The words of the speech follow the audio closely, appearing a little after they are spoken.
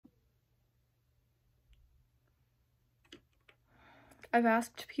I've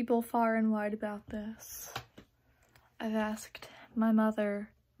asked people far and wide about this. I've asked my mother,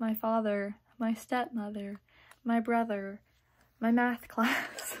 my father, my stepmother, my brother, my math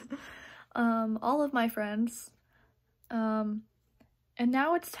class, all of my friends. And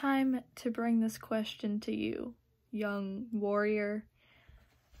now it's time to bring this question to you, young warrior.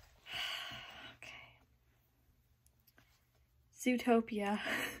 Okay. Zootopia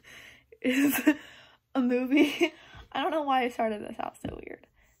is a movie. I don't know why I started this out so weird.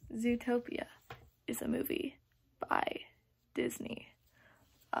 Zootopia is a movie by Disney.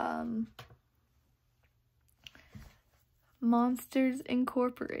 Monsters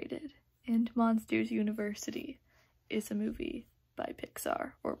Incorporated and Monsters University is a movie by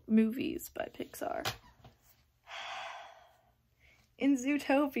Pixar, or movies by Pixar. In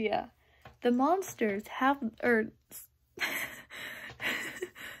Zootopia, the monsters have,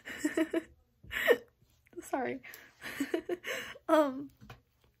 sorry.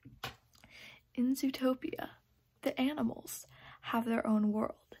 In Zootopia, the animals have their own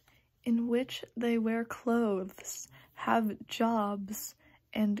world in which they wear clothes, have jobs,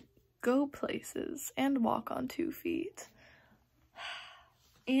 and go places, and walk on 2 feet.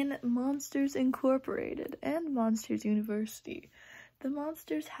 In Monsters Incorporated and Monsters University, the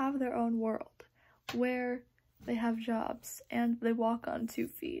monsters have their own world where they have jobs and they walk on 2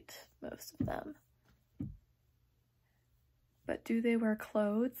 feet, most of them. But do they wear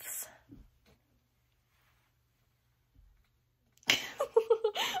clothes?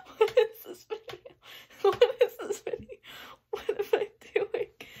 What is this video? What is this video? What am I doing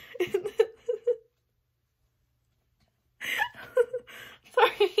in this?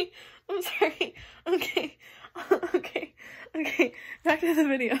 Sorry. I'm sorry. Okay. Okay. Back to the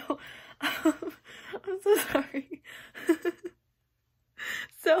video. I'm so sorry.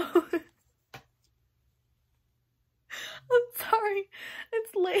 So, I'm sorry.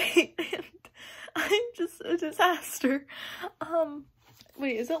 It's late and I'm just a disaster.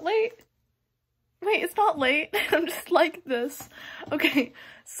 Wait, is it late? Wait, it's not late. I'm just like this. Okay,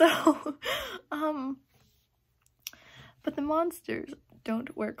 so, but the monsters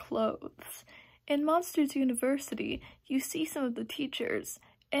don't wear clothes. In Monsters University, you see some of the teachers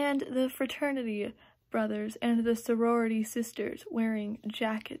and the fraternity brothers and the sorority sisters wearing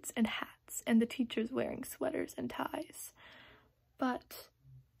jackets and hats, and the teachers wearing sweaters and ties. But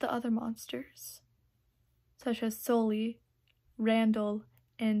the other monsters, such as Sully, Randall,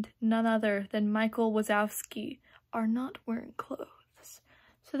 and none other than Michael Wazowski, are not wearing clothes.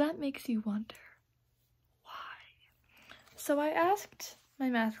 So that makes you wonder, why? So I asked my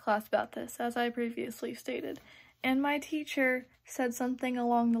math class about this, as I previously stated, and my teacher said something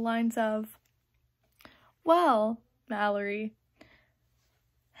along the lines of, well, Mallory,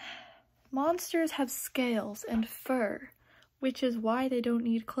 monsters have scales and fur, which is why they don't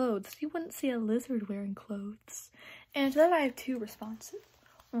need clothes. You wouldn't see a lizard wearing clothes. And then I have 2 responses.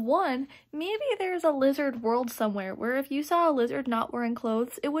 One, maybe there's a lizard world somewhere where if you saw a lizard not wearing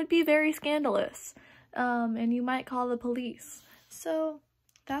clothes, it would be very scandalous. And you might call the police. So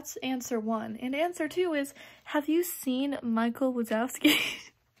that's answer 1. And answer 2 is, have you seen Michael Wazowski?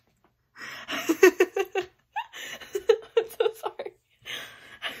 I'm so sorry.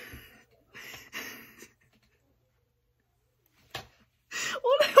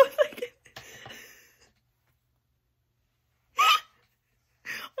 What was I getting?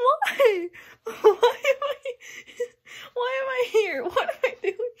 Why? Why am I here? What am I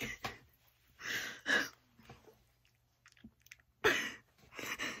doing?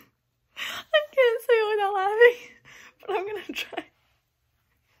 I can't say it without laughing, but I'm gonna try.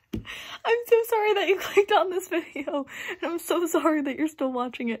 I'm so sorry that you clicked on this video, and I'm so sorry that you're still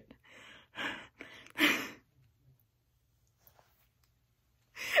watching it.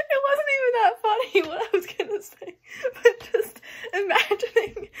 It wasn't even that funny what I was gonna say, but just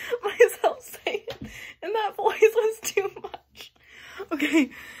imagining myself saying it in that voice was too much. Okay,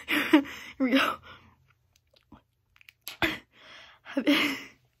 here we go.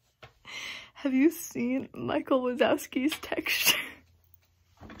 Have you seen Michael Wazowski's texture?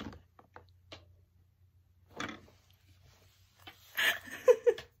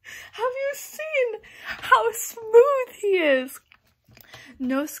 Have you seen how smooth he is?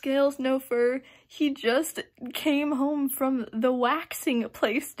 No scales, no fur. He just came home from the waxing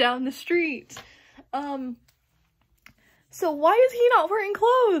place down the street. So why is he not wearing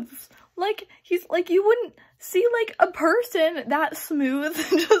clothes? Like, he's like, you wouldn't see like a person that smooth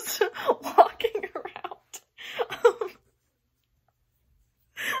just walking around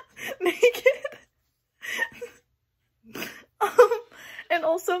naked. And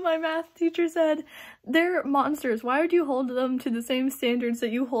also my math teacher said, they're monsters. Why would you hold them to the same standards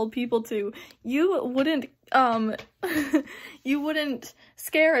that you hold people to? You wouldn't, you wouldn't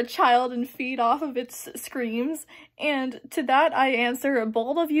scare a child and feed off of its screams. And to that I answer,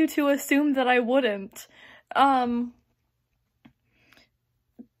 bold of you to assume that I wouldn't.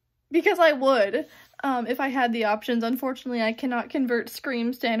 Because I would. If I had the options. Unfortunately, I cannot convert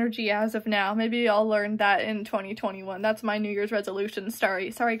screams to energy as of now. Maybe I'll learn that in 2021. That's my New Year's resolution. Sorry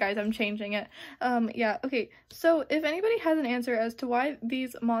guys, I'm changing it. Yeah, okay. So if anybody has an answer as to why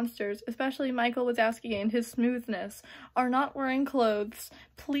these monsters, especially Michael Wazowski and his smoothness, are not wearing clothes,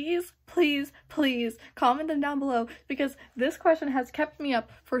 please comment them down below, because this question has kept me up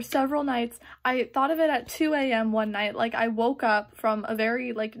for several nights. I thought of it at 2 a.m. one night. Like, I woke up from a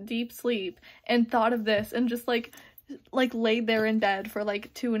very, like, deep sleep and thought of this and just, like laid there in bed for,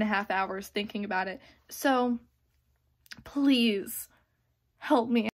 like, 2.5 hours thinking about it. So, please help me